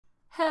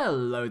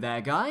Hello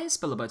there guys,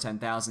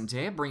 Bilbo10000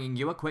 here, bringing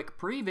you a quick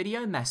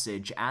pre-video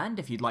message, and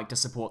if you'd like to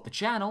support the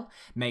channel,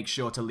 make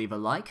sure to leave a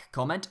like,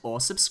 comment,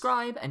 or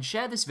subscribe, and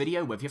share this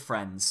video with your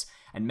friends.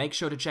 And make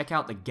sure to check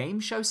out the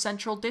Game Show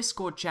Central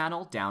Discord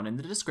channel down in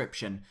the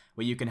description,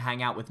 where you can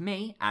hang out with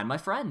me and my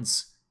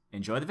friends.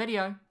 Enjoy the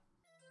video!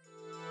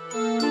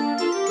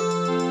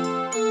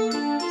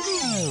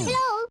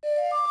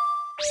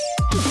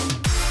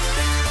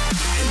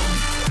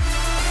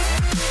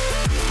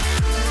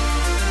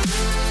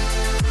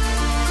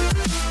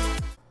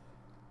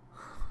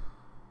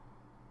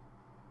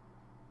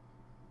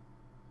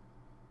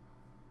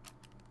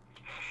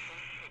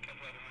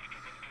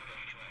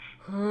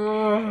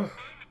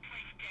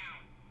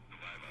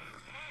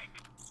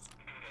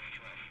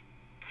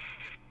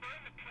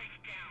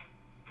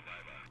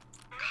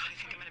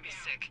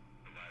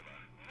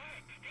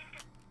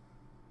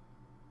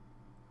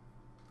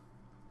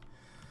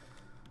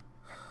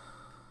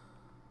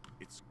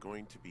 It's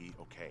going to be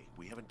okay.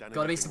 We haven't done it.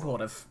 Gotta be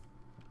supportive.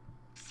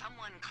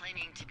 Someone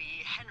claiming to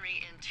be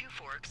Henry in Two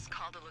Forks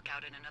called a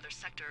lookout in another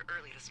sector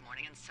early this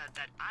morning and said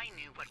that I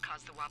knew what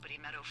caused the Wapiti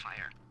Meadow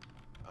fire.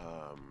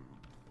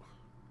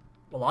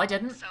 Well, I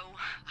didn't. So,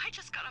 I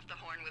just got off the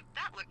horn with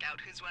that lookout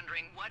who's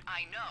wondering what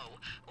I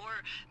know, or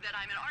that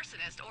I'm an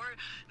arsonist, or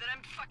that I'm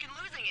fucking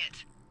losing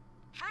it.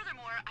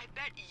 Furthermore, I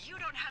bet you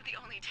don't have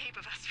the only tape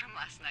of us from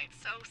last night,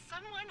 so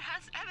someone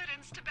has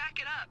evidence to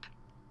back it up.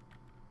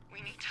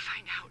 We need to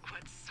find out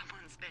what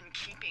someone's been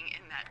keeping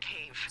in that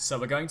cave. So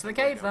we're going to the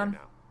cave then.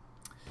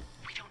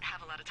 We don't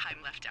have a lot of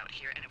time left out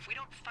here, and if we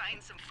don't find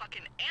some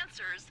fucking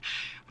answers,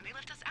 when they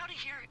lift us out of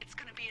here, it's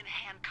gonna be in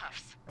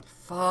handcuffs.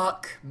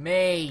 Fuck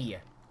me.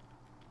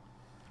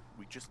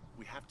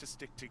 We have to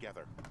stick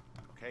together,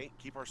 okay?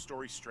 Keep our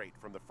story straight.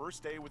 From the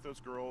first day with those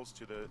girls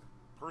to the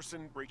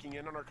person breaking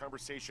in on our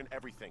conversation,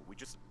 everything. We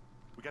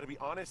gotta be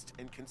honest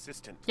and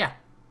consistent. Yeah.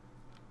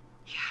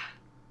 Yeah,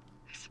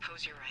 I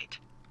suppose you're right.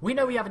 We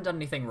know we haven't done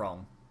anything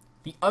wrong.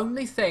 The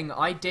only thing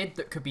I did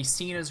that could be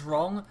seen as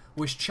wrong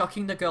was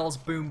chucking the girl's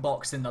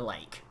boombox in the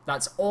lake.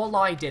 That's all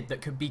I did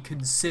that could be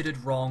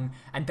considered wrong,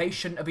 and they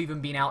shouldn't have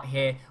even been out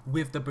here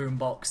with the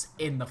boombox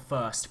in the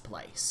first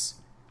place.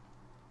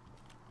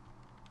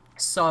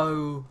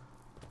 So,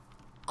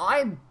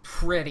 I'm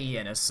pretty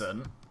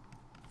innocent.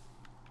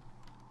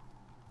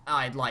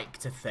 I'd like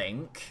to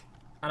think.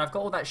 And I've got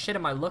all that shit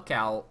in my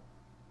lookout.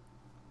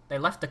 They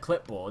left the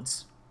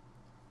clipboards.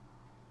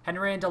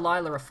 Henry and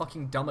Delilah are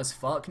fucking dumb as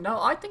fuck. No,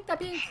 I think they're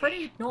being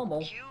pretty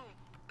normal. You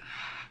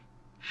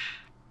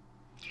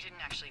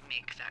didn't actually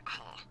make that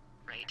call,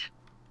 right?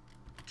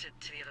 To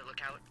the other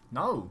lookout?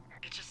 No.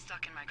 It just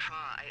stuck in my craw.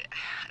 I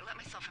let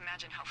myself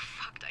imagine how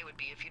fucked I would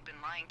be if you'd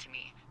been lying to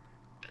me.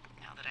 But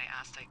now that I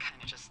asked, I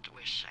kinda just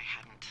wish I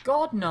hadn't.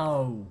 God,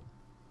 no.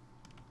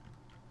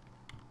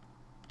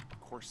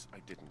 Of course I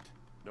didn't.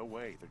 No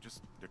way.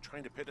 They're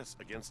trying to pit us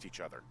against each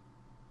other.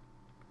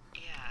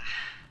 Yeah,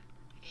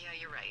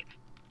 you're right.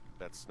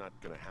 That's not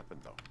gonna happen,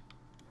 though.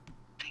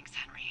 Thanks,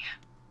 Henry.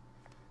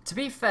 To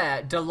be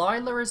fair,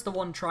 Delilah is the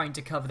one trying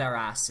to cover their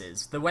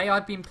asses. The way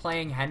I've been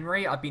playing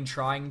Henry, I've been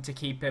trying to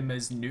keep him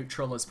as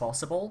neutral as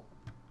possible.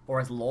 Or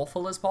as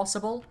lawful as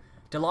possible.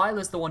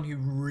 Delilah's the one who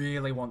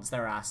really wants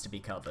their ass to be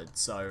covered,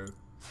 so...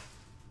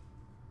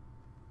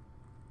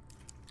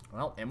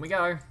 Well, in we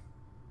go.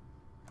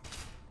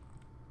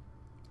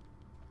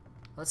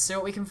 Let's see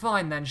what we can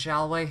find then,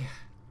 shall we?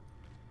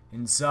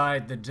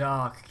 Inside the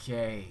dark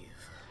cave.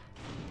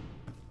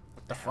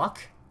 The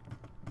fuck?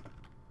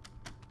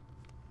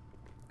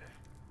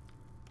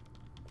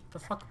 The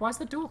fuck? Why is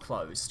the door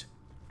closed?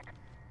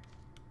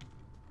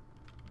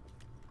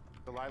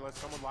 Delilah,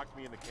 someone locked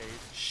me in the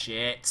cave.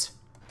 Shit.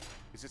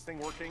 Is this thing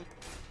working?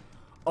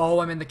 Oh,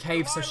 I'm in the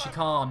cave, so she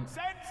can't.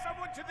 Send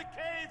someone to the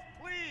cave,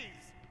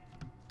 please!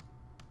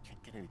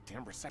 Can't get any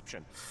damn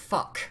reception.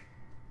 Fuck.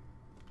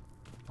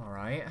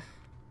 Alright.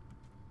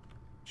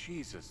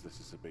 Jesus, this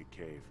is a big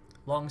cave.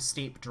 Long,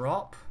 steep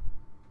drop.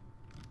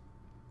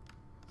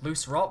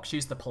 Loose rocks,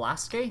 use the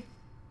Pulaski.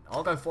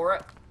 I'll go for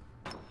it.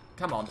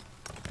 Come on.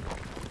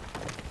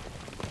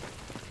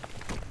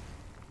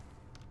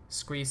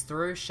 Squeeze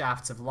through,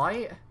 shafts of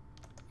light.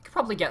 Could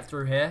probably get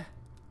through here.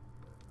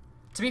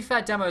 To be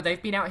fair, Demo,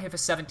 they've been out here for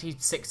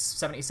 76,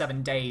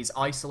 77 days,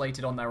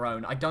 isolated on their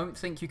own. I don't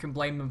think you can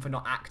blame them for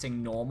not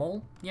acting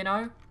normal, you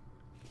know?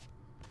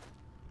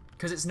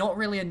 Because it's not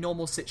really a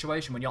normal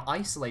situation. When you're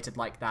isolated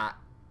like that,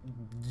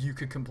 you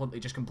could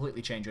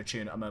completely change your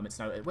tune at a moment's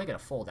notice. We're gonna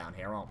fall down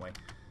here, aren't we?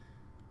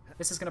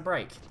 This is gonna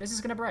break. This is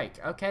gonna break.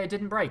 Okay, it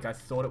didn't break. I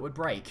thought it would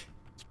break.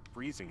 It's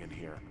freezing in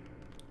here.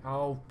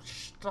 Oh,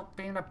 stop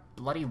being a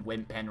bloody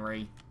wimp,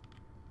 Henry.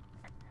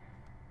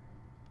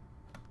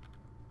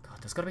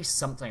 God, there's gotta be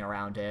something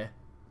around here.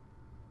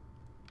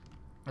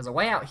 There's a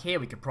way out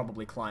here we could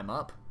probably climb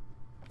up.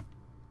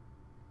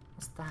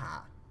 What's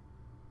that?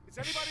 Is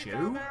A anybody shoe?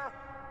 down there?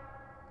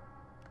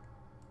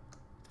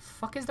 The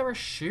fuck is there a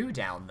shoe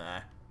down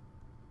there?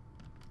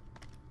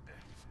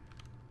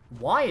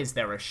 Why is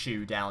there a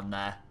shoe down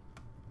there?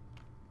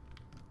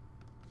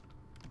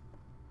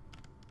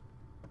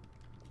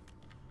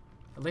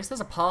 At least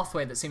there's a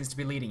pathway that seems to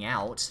be leading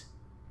out.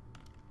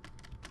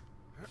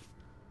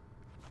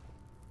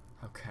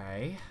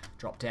 Okay.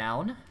 Drop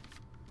down.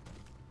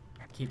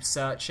 Keep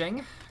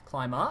searching.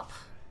 Climb up.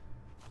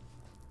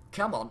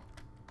 Come on.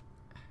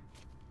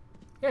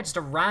 Yeah, just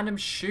a random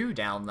shoe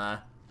down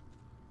there.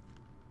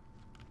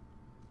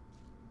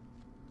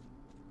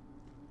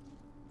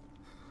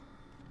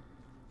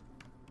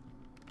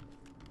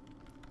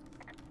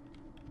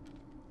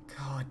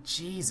 God,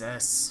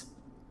 Jesus.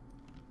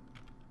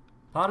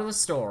 Part of the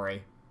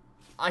story.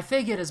 I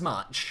figured as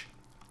much.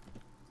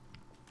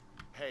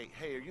 Hey,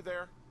 are you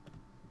there?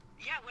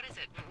 Yeah, what is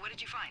it? What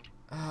did you find?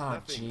 Oh,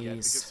 Nothing yet,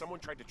 because jeez. someone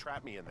tried to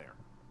trap me in there.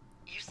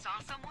 You saw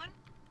someone?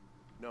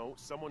 No,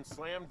 someone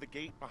slammed the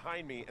gate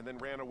behind me and then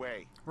ran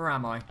away. Where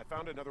am I? I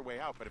found another way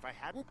out, but if I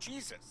hadn't,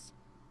 Jesus.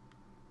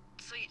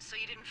 So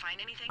you didn't find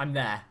anything? I'm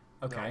there.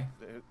 Okay.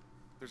 No,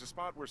 there's a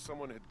spot where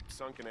someone had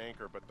sunk an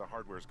anchor, but the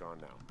hardware's gone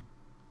now.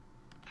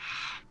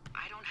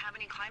 I don't have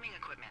any climbing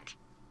equipment.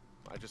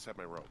 I just have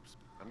my ropes.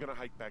 I'm gonna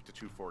hike back to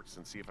Two Forks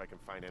and see if I can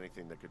find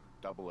anything that could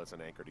double as an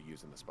anchor to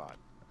use in the spot.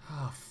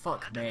 Oh,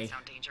 fuck That doesn't me.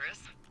 sound dangerous.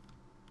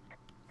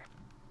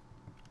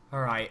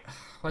 Alright.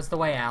 Where's the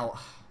way out?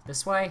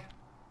 This way?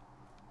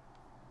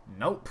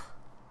 Nope.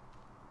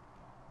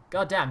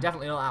 God damn,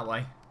 definitely not that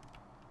way.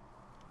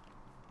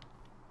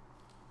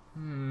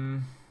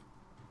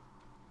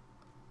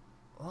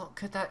 What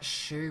could that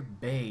shoe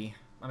be?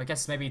 I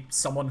guess maybe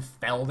someone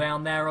fell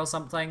down there or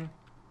something?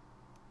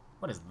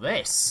 What is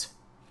this?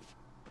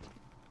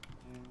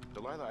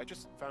 Delilah, I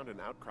just found an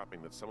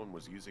outcropping that someone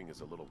was using as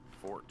a little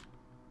fort.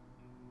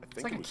 I think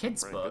It's like it a was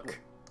kid's Brian book.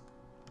 Goodwin.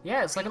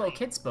 Yeah, it's like a little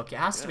kid's book. It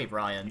has to be Yeah,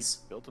 Brian's.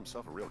 He built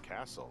himself a real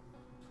castle.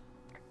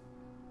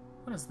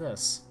 What is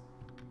this?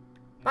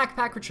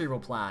 Backpack retrieval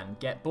plan.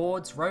 Get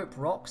boards, rope,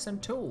 rocks,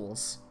 and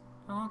tools.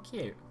 Oh,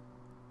 cute.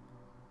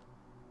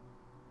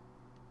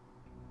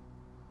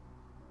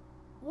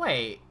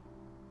 Wait.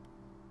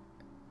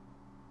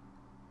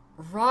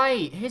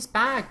 Right, his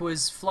bag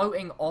was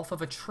floating off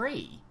of a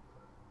tree.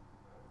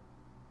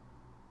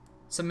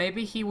 So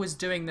maybe he was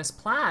doing this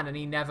plan and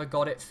he never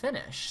got it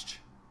finished.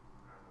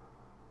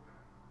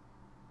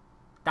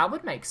 That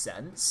would make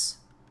sense.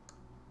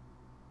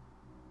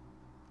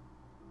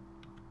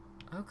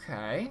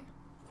 Okay.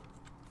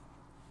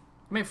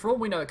 I mean, for all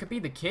we know, it could be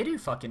the kid who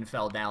fucking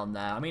fell down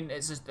there. I mean,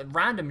 it's just a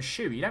random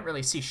shoe. You don't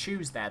really see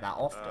shoes there that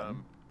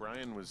often.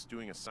 Brian was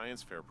doing a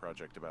science fair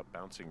project about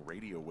bouncing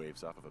radio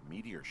waves off of a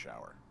meteor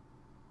shower.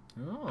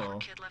 Oh.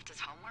 Kid left his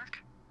homework?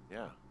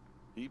 Yeah.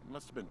 He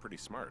must have been pretty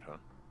smart, huh?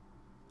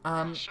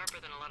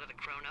 Sharper than a lot of the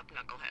grown-up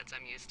knuckleheads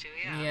I'm used to,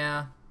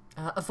 yeah.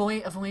 Yeah.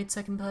 Avoid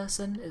second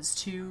person. It's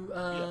too,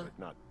 Yeah, but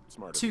not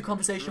smart. too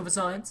conversational for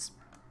science.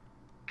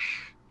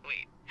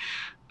 Wait,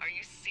 are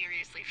you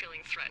seriously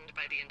feeling threatened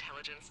by the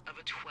intelligence of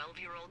a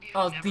 12-year-old you've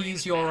Oh, never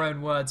these even your met?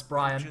 own words,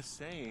 Brian. Just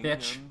saying,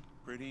 Bitch. I'm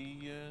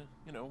pretty,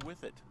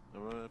 with it.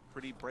 I'm a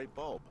pretty bright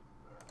bulb.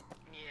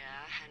 Yeah,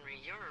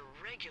 Henry, you're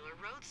a regular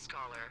Rhodes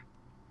Scholar.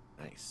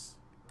 Nice.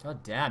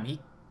 God damn,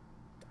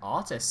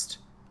 artist.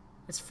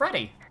 It's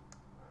Freddy.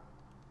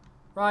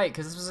 Right,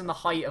 because this was in the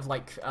height of,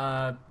 like,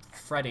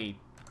 Freddy.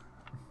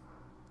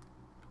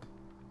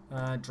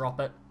 Drop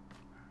it.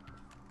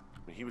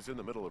 He was in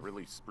the middle of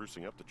really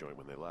sprucing up the joint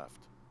when they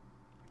left.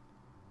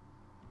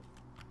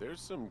 There's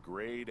some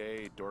grade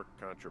A dork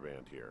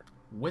contraband here.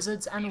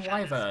 Wizards and You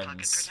found his pocket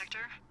wyverns. protector?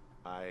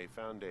 I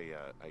found a,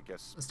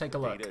 Let's take a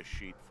look. data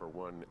sheet for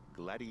one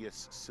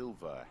Gladius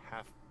Silva,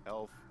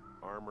 half-elf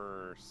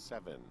armor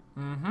 7.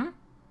 Mm-hmm.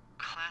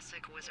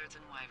 Classic wizards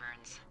and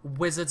wyverns.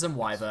 Wizards and It's a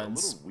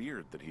wyverns. little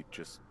weird that he'd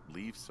just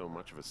leave so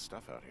much of his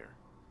stuff out here.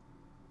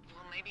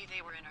 Well, maybe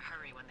they were in a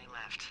hurry when they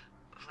left.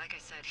 Like I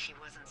said, he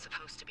wasn't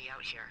supposed to be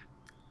out here.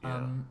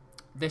 Yeah.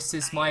 This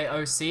is my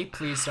OC,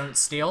 please don't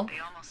steal. They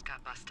almost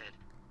got busted.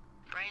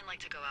 Brian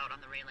liked to go out on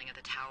the railing of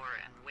the tower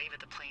and wave at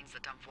the planes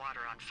that dump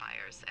water on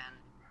fires, and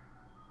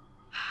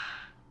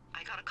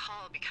I got a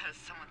call because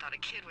someone thought a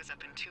kid was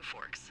up in Two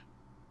Forks.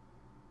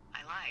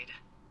 I lied,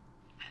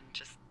 and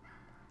just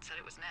said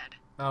it was Ned.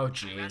 Oh,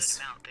 If I ratted jeez.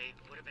 him out, they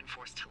would have been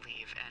forced to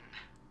leave, and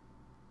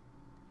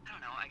I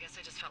don't know, I guess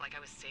I just felt like I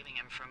was saving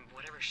him from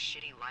whatever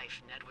shitty life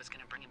Ned was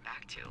gonna bring him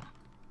back to.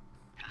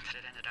 Not that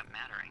it ended up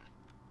mattering.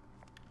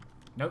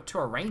 Note to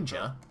a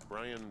ranger.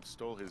 Brian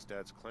stole his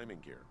dad's climbing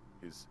gear,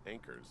 his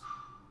anchors.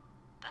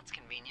 That's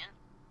convenient.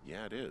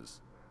 Yeah, it is.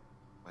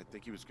 I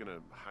think he was gonna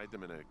hide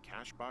them in a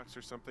cash box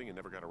or something and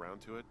never got around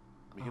to it.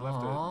 I mean, he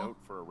left a Aw. note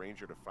for a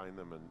ranger to find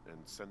them and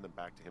send them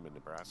back to him in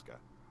Nebraska.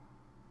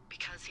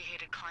 Because he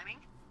hated climbing?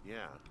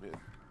 Yeah, I mean, it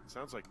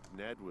sounds like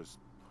Ned was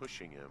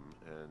pushing him,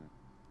 and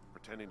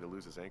pretending to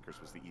lose his anchors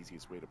was the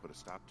easiest way to put a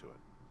stop to it.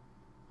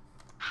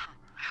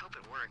 I hope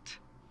it worked.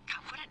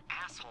 God, what an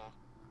asshole.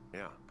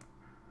 Yeah.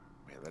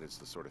 Man, that is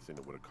the sort of thing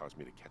that would have caused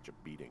me to catch a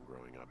beating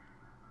growing up.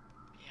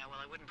 Yeah, well,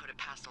 I wouldn't put it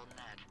past old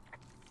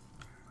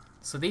Ned.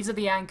 So these are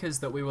the anchors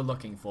that we were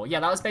looking for. Yeah,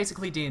 that was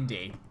basically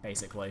D&D,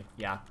 basically.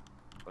 Yeah.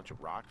 Bunch of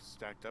rocks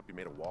stacked up. You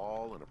made a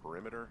wall and a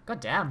perimeter. God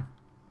damn.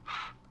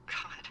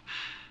 God.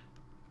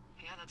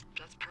 Yeah,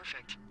 that's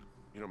perfect.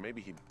 You know,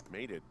 maybe he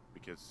made it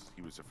because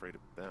he was afraid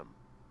of them.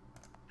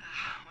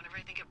 Whenever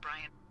I think of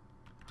Brian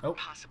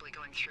possibly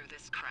going through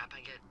this crap,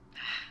 I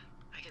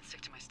get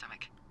sick to my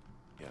stomach.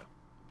 Yeah.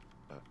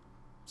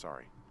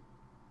 Sorry.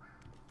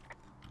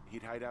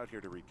 He'd hide out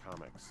here to read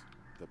comics.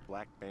 The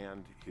Black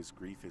Band, his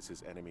grief is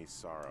his enemy's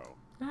sorrow.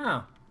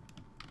 Oh.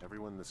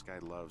 Everyone this guy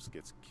loves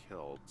gets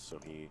killed, so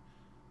he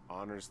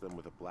honors them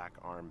with a black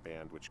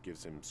armband which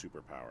gives him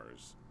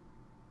superpowers.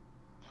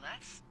 Well,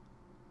 that's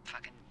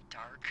fucking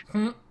dark.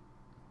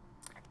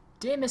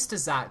 Dear Mr.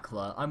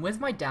 Zackler, I'm with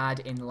my dad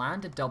in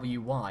Land of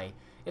WY.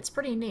 It's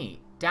pretty neat.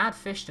 Dad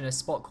fished in a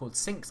spot called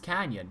Sinks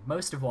Canyon.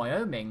 Most of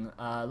Wyoming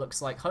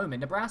looks like home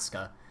in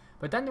Nebraska.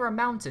 But then there are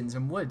mountains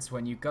and woods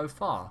when you go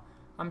far.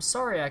 I'm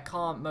sorry I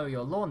can't mow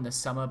your lawn this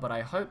summer, but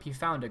I hope you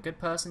found a good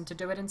person to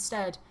do it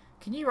instead.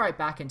 Can you write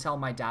back and tell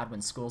my dad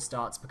when school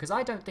starts, because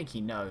I don't think he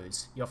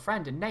knows. Your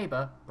friend and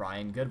neighbour,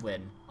 Brian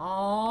Goodwin.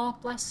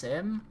 Aww, bless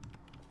him.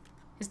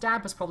 His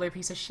dad was probably a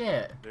piece of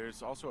shit.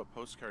 There's also a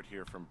postcard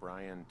here from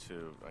Brian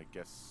to, I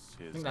guess,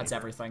 his I think that's neighbor.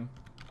 Everything.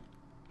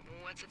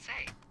 What's it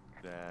say?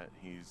 That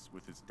he's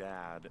with his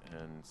dad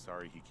and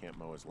sorry he can't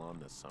mow his lawn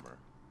this summer.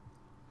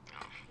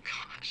 Oh,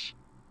 gosh.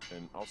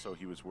 And also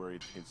he was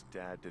worried his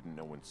dad didn't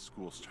know when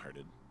school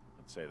started.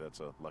 I'd say that's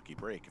a lucky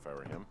break if I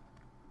were him.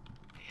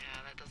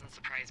 Yeah, that doesn't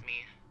surprise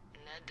me.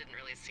 Ned didn't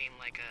really seem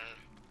like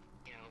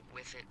a,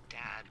 with it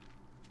dad.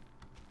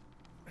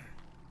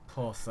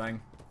 Poor thing.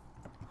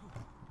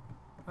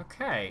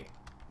 Okay.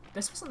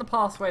 This wasn't the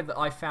pathway that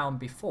I found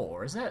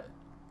before, is it?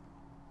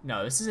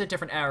 No, this is a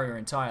different area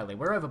entirely.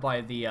 We're over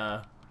by the,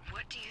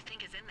 What do you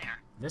think is in there?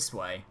 this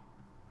way.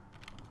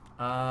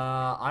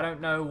 I don't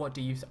know, what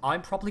do you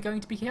I'm probably going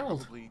to be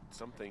killed. Probably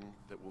something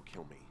that will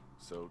kill me.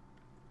 So,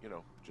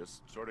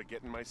 just sort of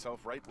getting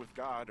myself right with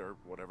God or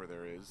whatever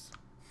there is.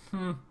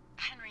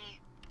 Henry.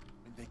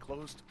 And they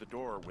closed the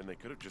door when they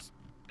could have just...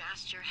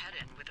 bashed your head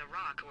in with a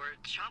rock or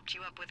chopped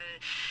you up with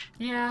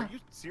a... Yeah. Are you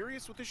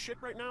serious with this shit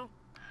right now?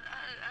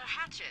 a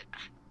hatchet.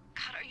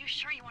 God, are you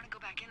sure you want to go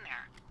back in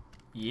there?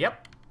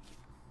 Yep.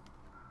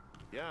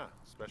 Yeah,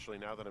 especially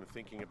now that I'm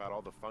thinking about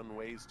all the fun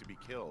ways to be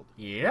killed.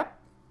 Yep.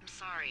 I'm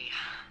sorry.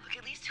 Look,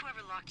 at least whoever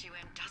locked you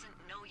in doesn't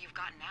know you've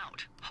gotten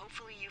out.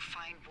 Hopefully you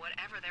find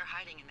whatever they're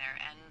hiding in there,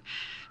 and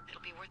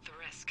it'll be worth the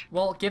risk.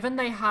 Well, given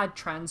they had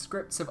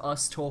transcripts of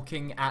us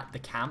talking at the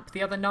camp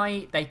the other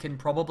night, they can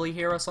probably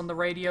hear us on the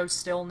radio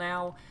still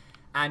now,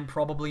 and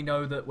probably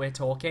know that we're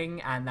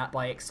talking, and that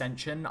by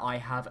extension, I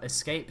have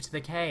escaped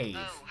the cave.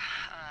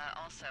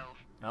 Also,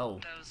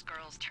 those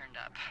girls turned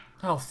up.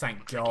 Oh, thank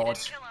Looks like God. you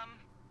didn't kill 'em.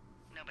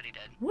 Nobody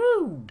did.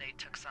 Woo! They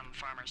took some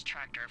farmer's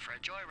tractor for a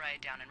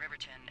joyride down in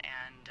Riverton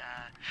and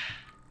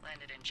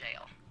landed in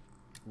jail.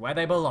 Where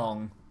they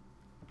belong.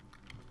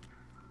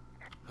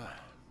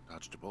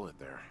 Dodged a bullet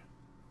there.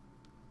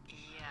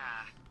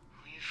 Yeah,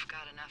 we've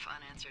got enough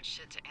unanswered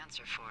shit to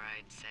answer for,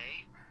 I'd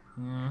say.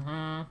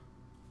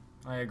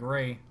 I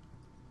agree.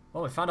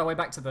 Well, we found our way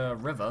back to the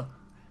river.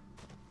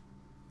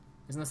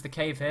 Isn't this the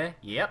cave here?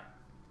 Yep.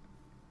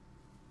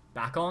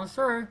 Back on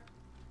through.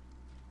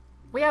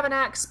 We have an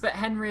axe, but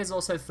Henry is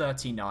also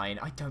 39.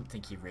 I don't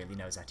think he really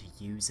knows how to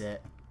use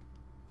it.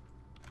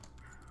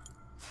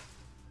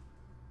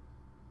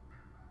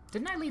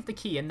 Didn't I leave the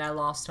key in there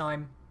last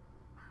time?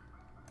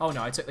 Oh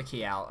no, I took the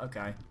key out.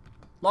 Okay.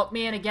 Lock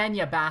me in again,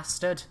 you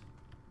bastard.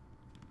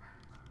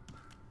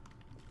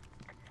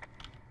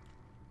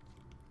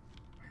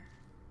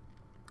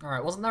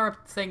 Alright, wasn't there a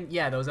thing?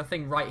 Yeah, there was a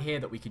thing right here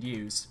that we could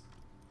use.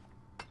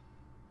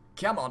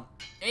 Come on.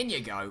 In you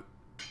go.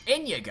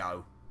 In you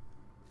go.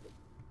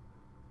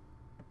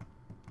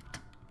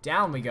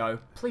 Down we go.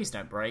 Please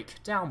don't break.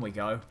 Down we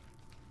go.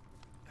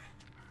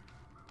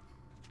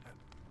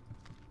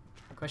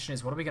 Question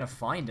is, what are we going to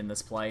find in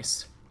this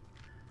place?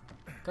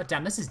 God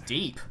damn, this is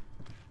deep.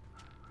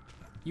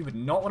 You would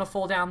not want to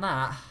fall down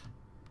that.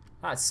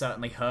 That'd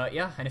certainly hurt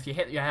you. And if you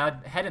hit your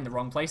head in the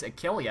wrong place, it'd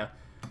kill you.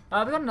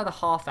 We've got another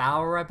half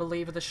hour, I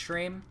believe, of the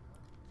stream.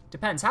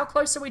 Depends. How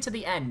close are we to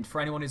the end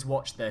for anyone who's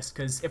watched this?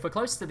 Because if we're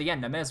close to the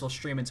end, I may as well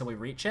stream until we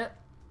reach it.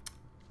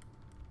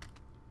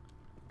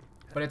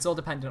 But it's all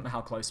dependent on how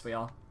close we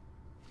are.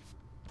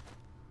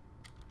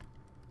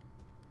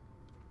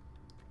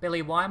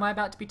 Billy, why am I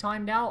about to be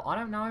timed out? I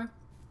don't know.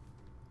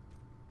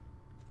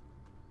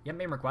 You haven't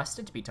been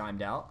requested to be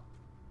timed out.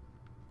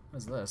 What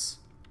is this?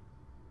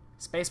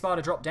 Spacebar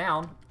to drop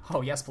down.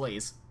 Oh, yes,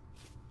 please.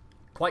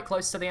 Quite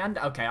close to the end?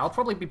 Okay, I'll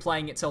probably be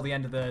playing it till the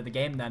end of the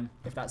game then,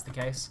 if that's the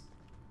case.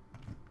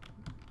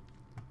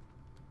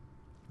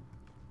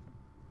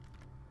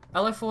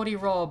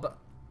 LO40 Rob,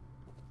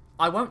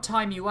 I won't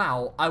time you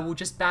out. I will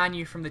just ban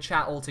you from the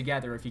chat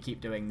altogether if you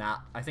keep doing that.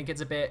 I think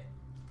it's a bit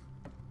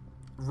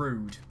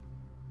rude.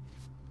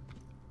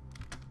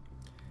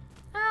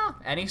 Well,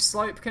 any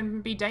slope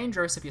can be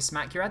dangerous if you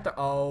smack your head there.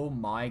 Oh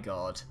my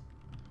god.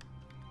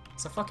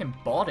 It's a fucking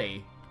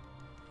body.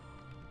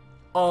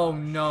 Oh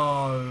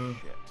no.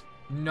 Shit.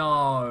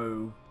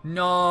 No.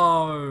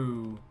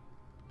 No.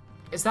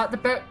 Is that the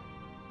bit?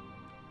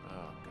 Oh,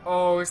 God.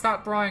 Oh, is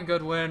that Brian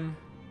Goodwin?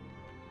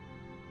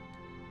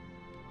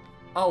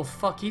 Oh,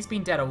 fuck, he's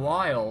been dead a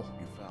while.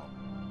 You fell.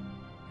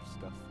 Your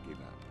stuff gave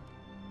out.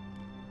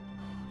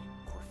 Oh, you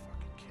poor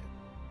fucking kid.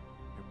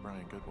 You're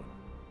Brian Goodwin.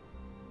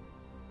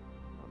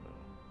 Oh no.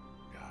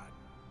 God.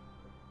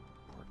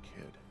 Poor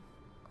kid.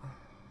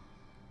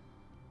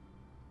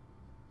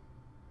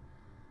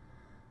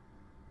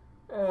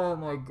 Oh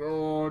my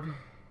god.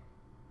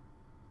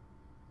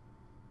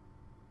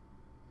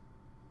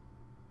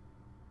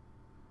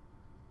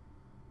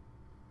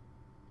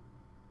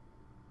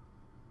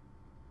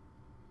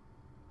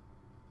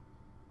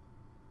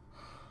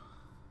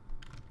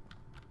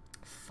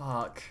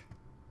 Fuck.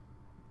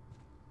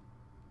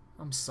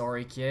 I'm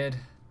sorry, kid.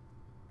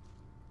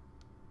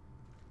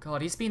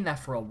 God, he's been there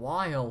for a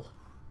while.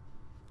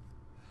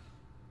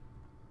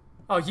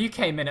 Oh, you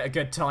came in at a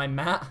good time,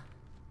 Matt.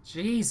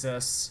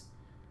 Jesus.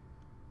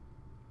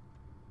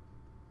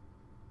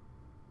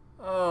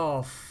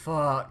 Oh,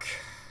 fuck.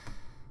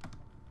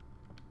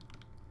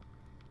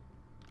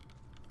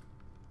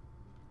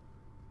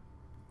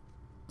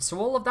 So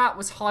all of that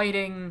was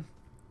hiding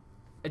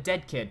a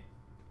dead kid.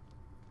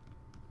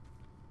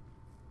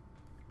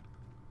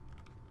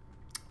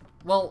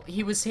 Well,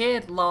 he was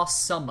here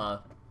last summer.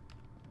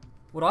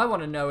 What I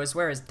want to know is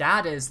where his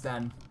dad is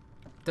then.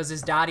 Does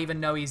his dad even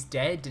know he's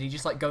dead? Did he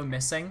just, like, go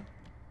missing?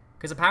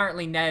 Because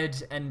apparently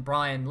Ned and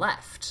Brian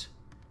left.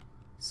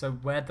 So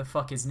where the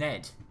fuck is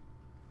Ned?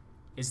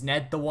 Is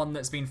Ned the one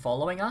that's been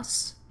following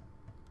us?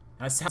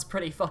 That sounds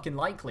pretty fucking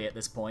likely at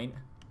this point.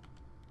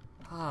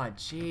 Ah,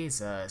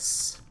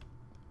 Jesus.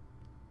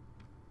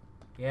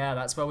 Yeah,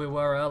 that's where we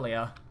were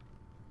earlier.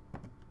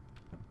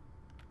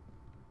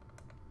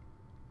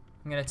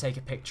 I'm gonna take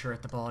a picture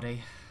of the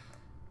body.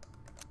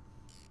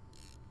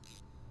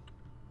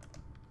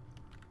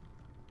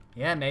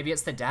 Yeah, maybe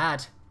it's the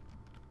dad.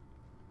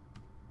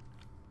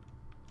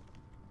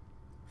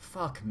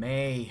 Fuck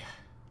me.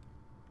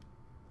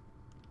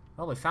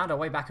 Well, we found our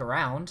way back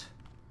around.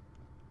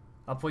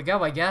 Up we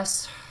go, I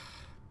guess.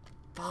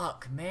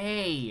 Fuck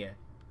me.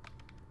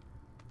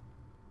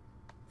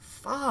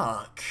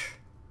 Fuck.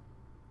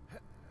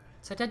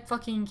 It's a dead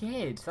fucking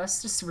kid.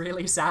 That's just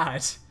really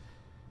sad.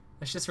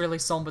 That's just really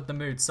sombered the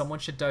mood. Someone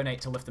should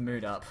donate to lift the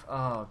mood up.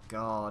 Oh,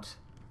 God.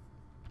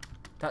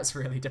 That's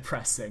really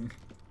depressing.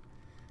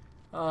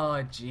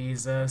 Oh,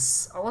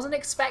 Jesus. I wasn't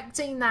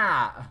expecting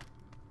that.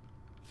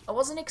 I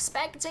wasn't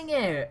expecting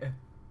it.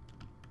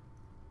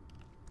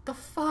 The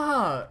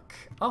fuck?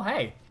 Oh,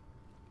 hey.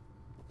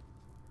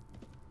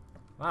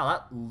 Wow,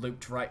 that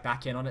looped right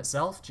back in on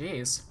itself.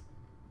 Jeez.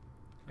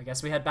 I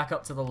guess we head back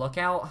up to the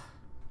lookout.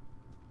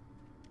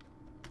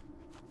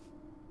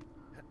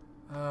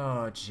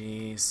 Oh,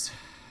 jeez.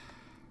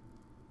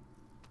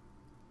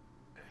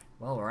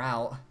 Well, we're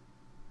out.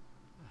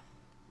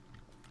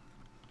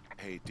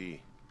 Hey,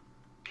 D.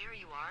 There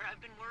you are.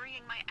 I've been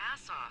worrying my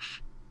ass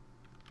off.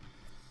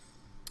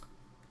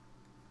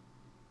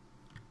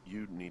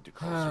 You need to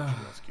call search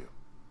and rescue.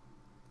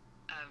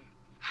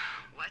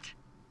 What?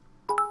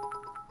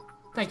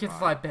 Thank you for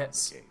 5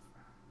 bits. Okay.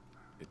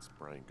 It's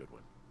Brian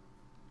Goodwin.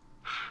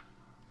 Gotta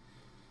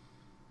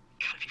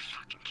be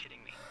fucking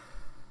kidding me.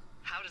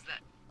 How does that...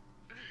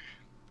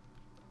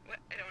 What?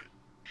 I don't...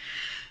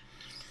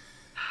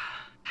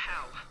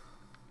 How?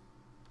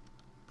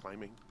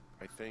 Climbing,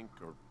 I think,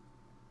 or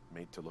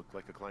made to look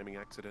like a climbing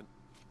accident.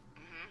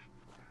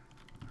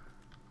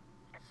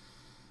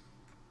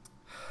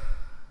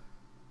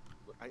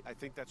 I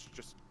think that's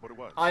just what it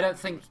was. I don't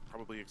think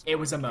probably it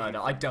was a exploring murder.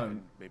 the I cave, don't.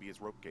 and maybe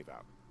his rope gave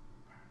out.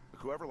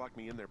 Whoever locked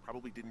me in there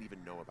probably didn't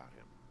even know about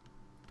him.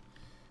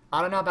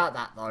 I don't know about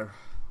that, though.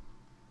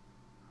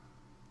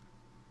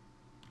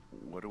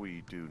 What do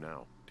we do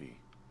now, D?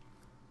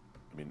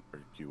 I mean,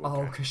 are you Oh,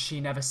 okay? because she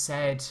never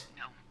said.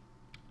 No.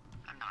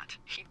 I'm not.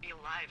 He'd be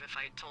alive if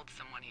I had told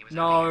someone he was out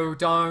No, here.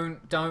 don't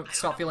I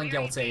stop don't know feeling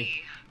where he'd guilty.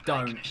 be, but I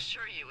Don't. can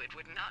assure you it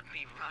would not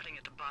be rotting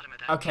at the bottom of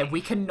that Okay, cave.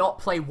 we cannot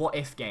play what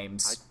if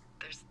games.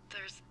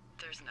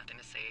 There's nothing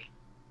to say.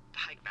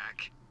 Hike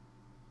back.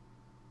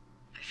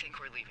 I think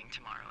we're leaving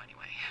tomorrow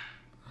anyway.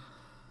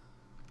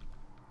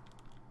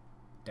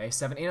 Day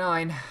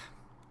 79.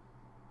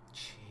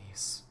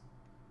 Jeez.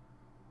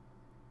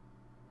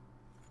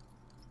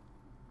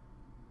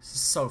 This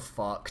is so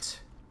fucked.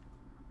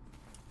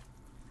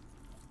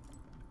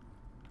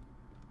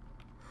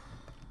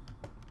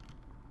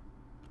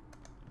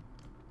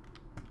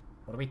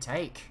 What do we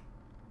take?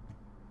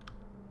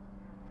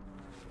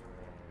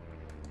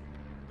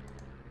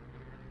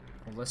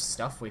 All this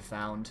stuff we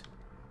found.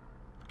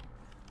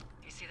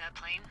 You see that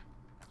plane?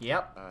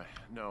 Yep.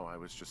 No, I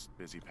was just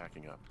busy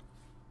packing up.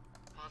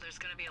 Well, there's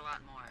gonna be a lot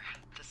more.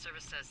 The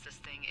service says this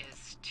thing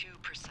is 2%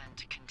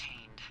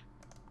 contained.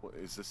 Well,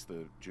 is this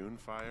the June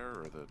fire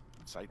or the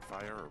site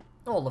fire?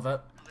 Or... All of it.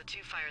 Well, the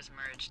two fires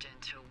merged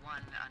into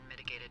one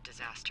unmitigated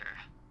disaster.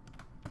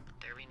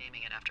 They're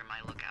renaming it after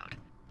my lookout.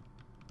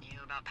 You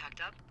about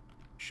packed up?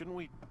 Shouldn't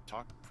we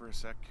talk for a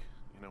sec,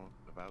 you know,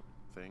 about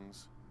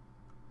things?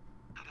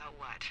 About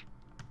what?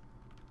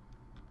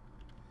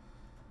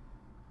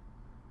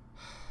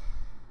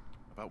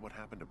 About what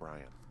happened to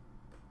Brian?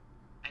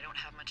 I don't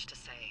have much to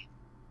say.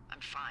 I'm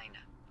fine.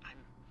 I'm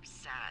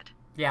sad.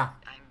 Yeah.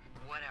 I'm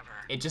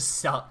whatever. It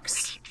just I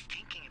sucks. keep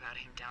thinking about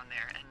him down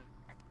there, and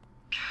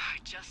I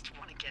just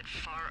want to get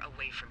far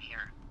away from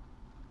here.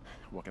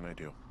 What can I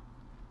do?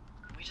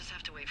 We just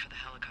have to wait for the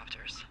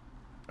helicopters.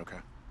 Okay.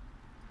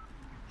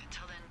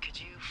 Until then, could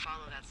you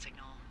follow that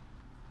signal?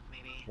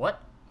 Maybe?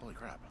 What? Holy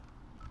crap.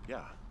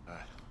 Yeah.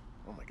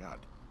 Oh my god.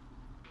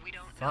 We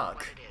don't know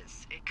what Fuck. it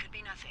is. It could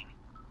be nothing.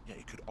 Yeah,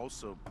 it could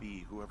also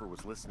be whoever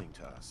was listening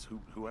to us,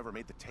 whoever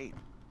made the tape.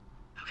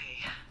 Okay.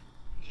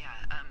 Yeah,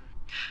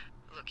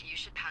 look, you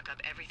should pack up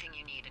everything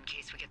you need in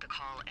case we get the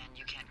call and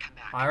you can't come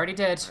back. I already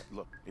did. Alright,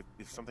 look,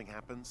 if something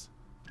happens,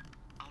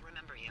 I'll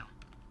remember you.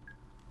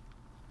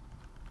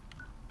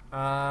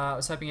 I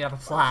was hoping you'd have a I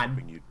was plan.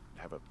 hoping you'd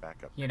have a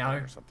backup You plan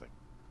know. or something.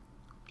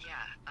 Yeah,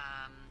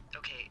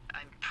 okay,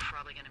 I'm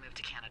probably gonna move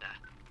to Canada.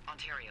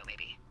 Ontario,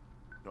 maybe.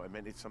 No, I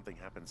meant if something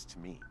happens to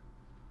me.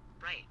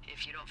 Right,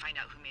 if you don't find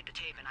out who made the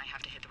tape and I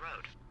have to hit the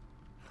road.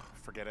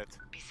 Forget it.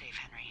 Be safe,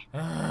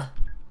 Henry.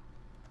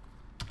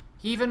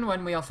 Even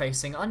when we are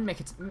facing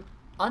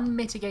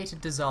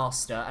unmitigated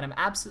disaster, and I'm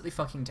absolutely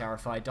fucking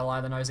terrified,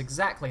 Delilah knows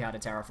exactly how to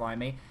terrify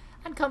me,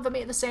 and comfort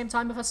me at the same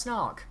time with her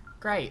snark.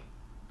 Great.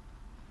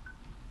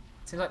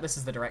 Seems like this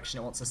is the direction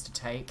it wants us to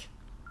take.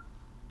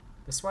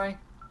 This way?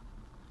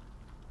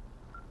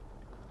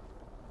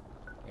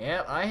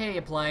 Yep, I hear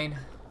you, plane.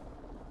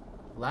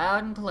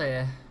 Loud and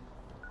clear.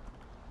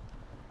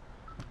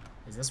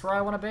 Is this where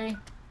I want to be?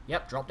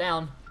 Yep, drop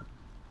down.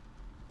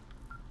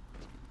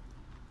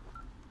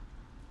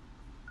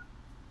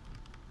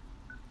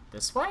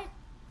 This way?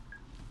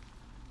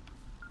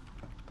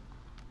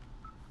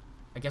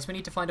 I guess we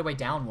need to find a way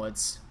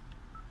downwards.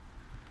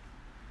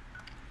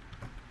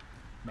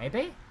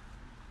 Maybe?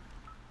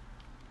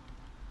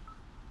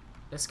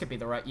 This could be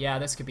the right... Yeah,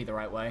 this could be the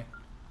right way.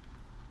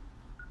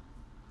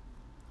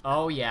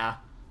 Oh, yeah.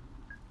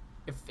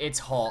 If it's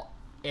hot.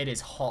 It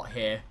is hot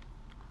here.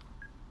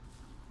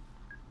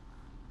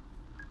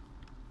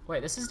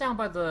 Wait, this is down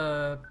by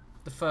the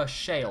first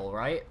shale,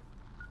 right?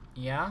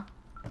 Yeah?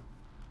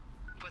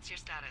 What's your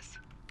status?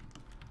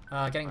 Getting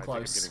I think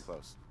close. it's getting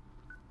close.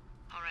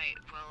 Alright,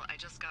 well, I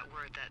just got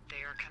word that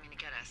they are coming to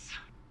get us.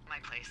 My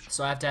place.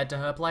 So I have to head to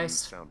her You place?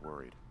 sound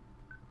worried.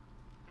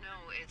 No,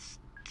 it's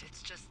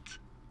just...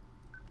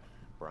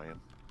 Brian?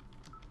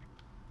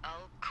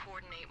 I'll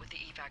coordinate with the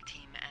evac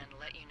team and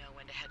let you know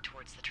when to head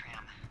towards the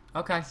tram.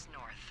 Okay. It's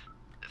north.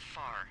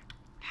 Far.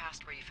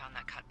 Past where you found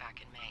that cut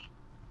back in May.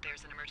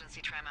 There's an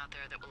emergency tram out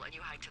there that will let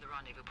you hike to the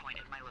rendezvous point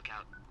at my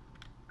lookout.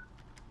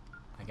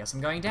 I guess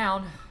I'm going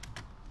down.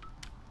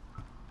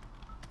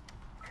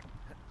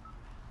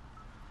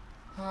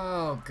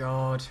 Oh,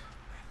 God.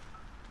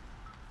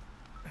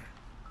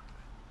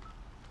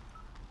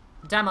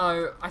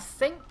 Demo, I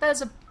think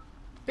there's a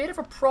bit of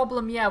a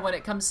problem, yeah, when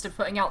it comes to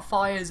putting out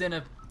fires in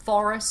a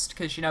forest,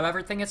 because, you know,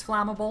 everything is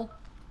flammable.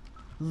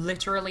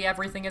 Literally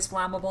everything is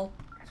flammable.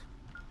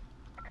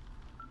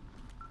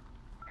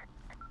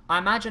 I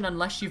imagine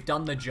unless you've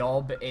done the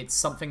job, it's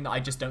something that I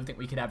just don't think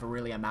we could ever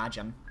really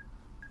imagine.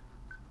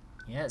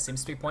 Yeah, it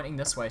seems to be pointing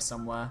this way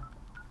somewhere.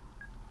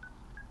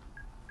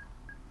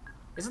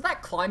 Is it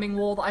that climbing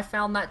wall that I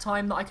found that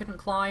time that I couldn't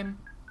climb?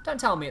 Don't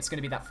tell me it's going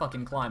to be that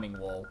fucking climbing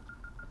wall.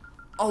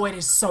 Oh, it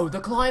is so the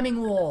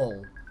climbing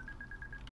wall!